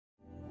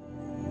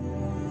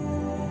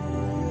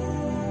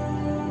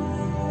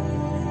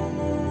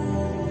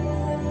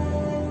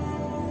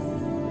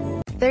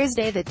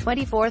Thursday, the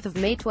 24th of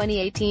May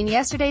 2018.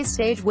 Yesterday's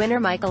stage winner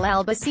Michael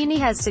Albasini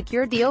has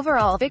secured the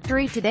overall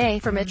victory today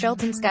for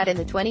Mitchelton-SCOTT in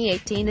the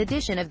 2018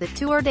 edition of the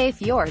Tour de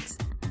Fjords.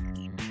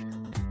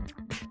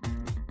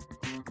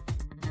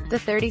 The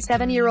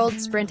 37-year-old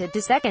sprinted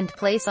to second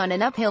place on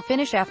an uphill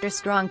finish after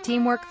strong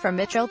teamwork from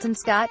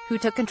Mitchelton-SCOTT, who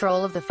took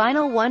control of the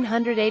final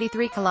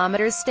 183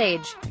 km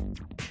stage.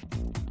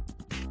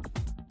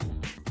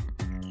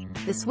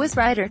 The Swiss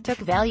rider took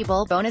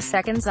valuable bonus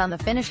seconds on the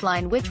finish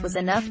line, which was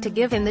enough to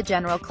give him the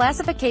general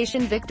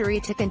classification victory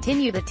to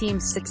continue the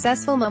team's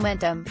successful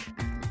momentum.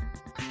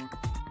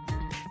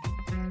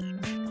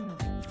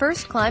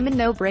 First climb and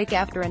no break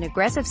after an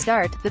aggressive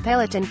start, the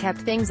peloton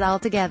kept things all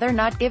together,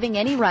 not giving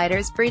any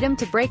riders freedom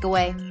to break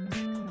away.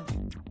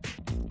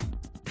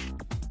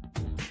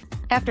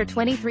 After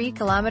 23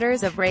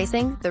 kilometers of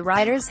racing, the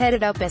riders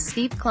headed up a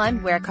steep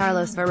climb where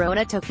Carlos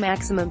Verona took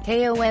maximum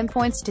KOM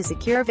points to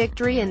secure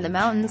victory in the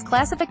mountains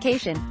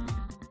classification.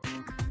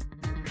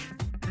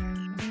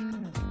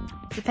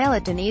 The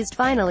peloton eased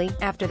finally.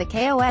 After the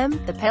KOM,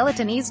 the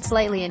peloton eased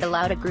slightly and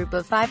allowed a group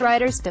of 5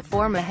 riders to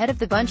form ahead of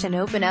the bunch and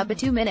open up a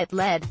 2-minute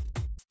lead.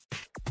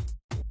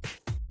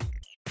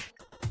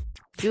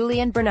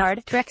 Julian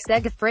Bernard, Trek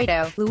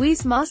Segafredo,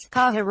 Luis Mas,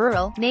 Caja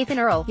Rural, Nathan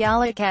Earl,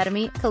 Yala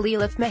Academy,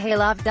 Khalilov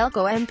Mihailov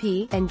Delco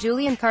MP, and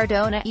Julian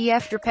Cardona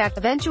EF Drapac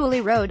eventually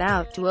rode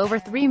out to over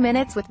 3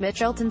 minutes, with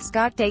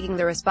Mitchelton-SCOTT taking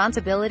the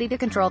responsibility to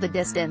control the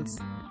distance.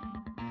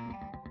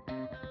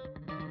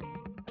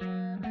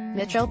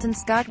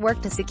 Mitchelton-SCOTT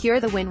worked to secure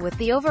the win with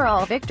the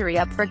overall victory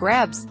up for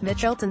grabs.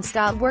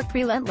 Mitchelton-SCOTT worked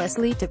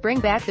relentlessly to bring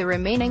back the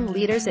remaining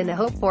leaders in the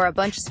hope for a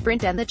bunch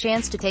sprint and the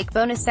chance to take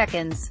bonus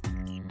seconds.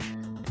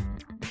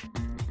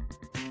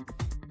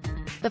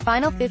 The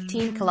final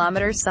 15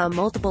 kilometers saw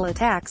multiple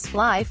attacks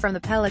fly from the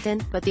peloton,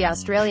 but the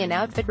Australian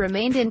outfit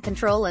remained in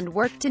control and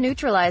worked to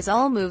neutralize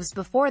all moves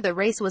before the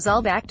race was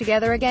all back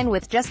together again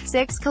with just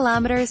 6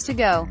 kilometers to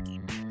go.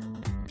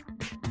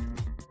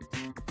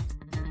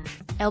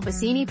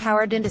 Albasini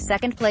powered into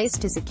second place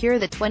to secure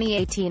the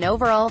 2018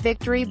 overall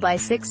victory by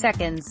 6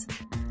 seconds.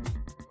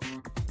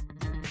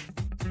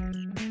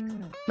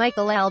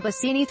 Michael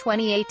Albasini,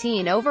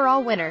 2018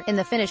 overall winner. In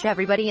the finish,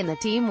 everybody in the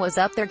team was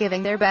up there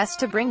giving their best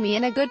to bring me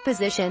in a good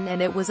position,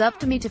 and it was up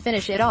to me to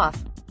finish it off.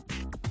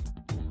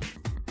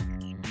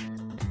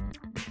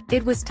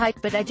 It was tight,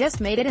 but I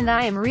just made it and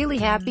I am really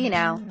happy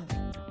now.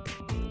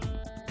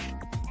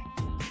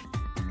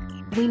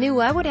 We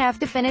knew I would have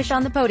to finish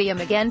on the podium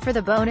again for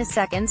the bonus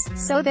seconds,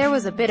 so there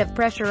was a bit of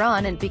pressure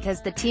on, and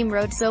because the team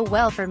rode so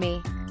well for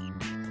me.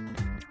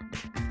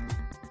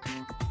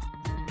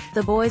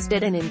 The boys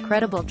did an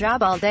incredible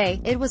job all day.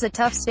 It was a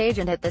tough stage,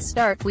 and at the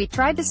start, we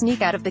tried to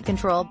sneak out of the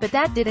control, but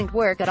that didn't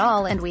work at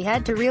all, and we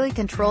had to really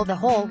control the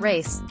whole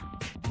race.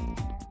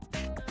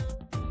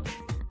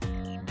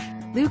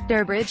 Luke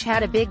Durbridge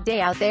had a big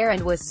day out there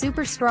and was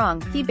super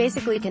strong. He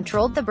basically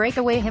controlled the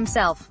breakaway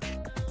himself.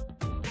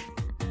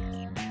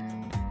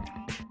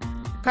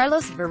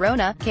 Carlos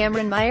Verona,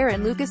 Cameron Meyer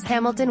and Lucas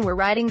Hamilton were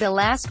riding the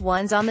last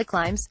ones on the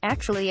climbs.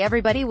 Actually,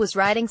 everybody was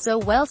riding so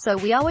well, so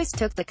we always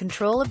took the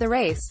control of the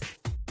race.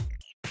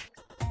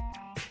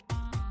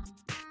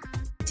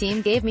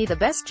 Team gave me the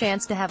best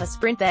chance to have a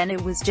sprint, then it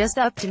was just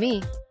up to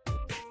me.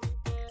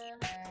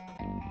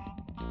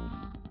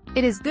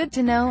 It is good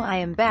to know I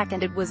am back,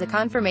 and it was a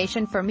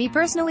confirmation for me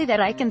personally that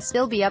I can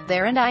still be up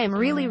there, and I am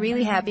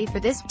really happy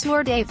for this.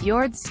 Tour de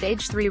Fjords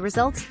Stage 3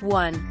 results.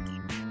 1.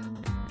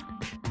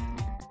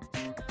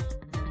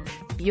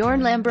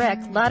 Bjorn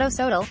Lambrecht, Lotto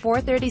Sotal,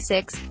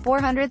 436,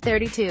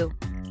 432.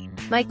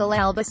 Michael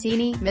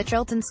Albasini,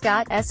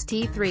 Mitchelton-SCOTT,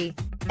 ST3.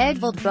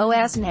 Egvald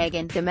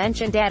Boassenhagen,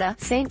 Dimension Data,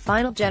 St.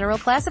 Final General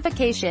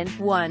Classification,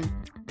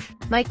 1.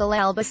 Michael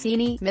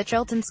Albasini,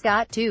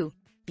 Mitchelton-SCOTT, 2.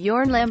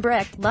 Bjorn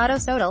Lambrecht, Lotto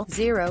Sotal,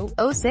 0,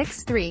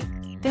 063.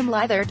 Tim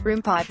Leithert,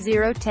 Roompot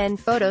 010.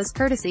 Photos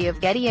courtesy of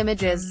Getty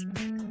Images.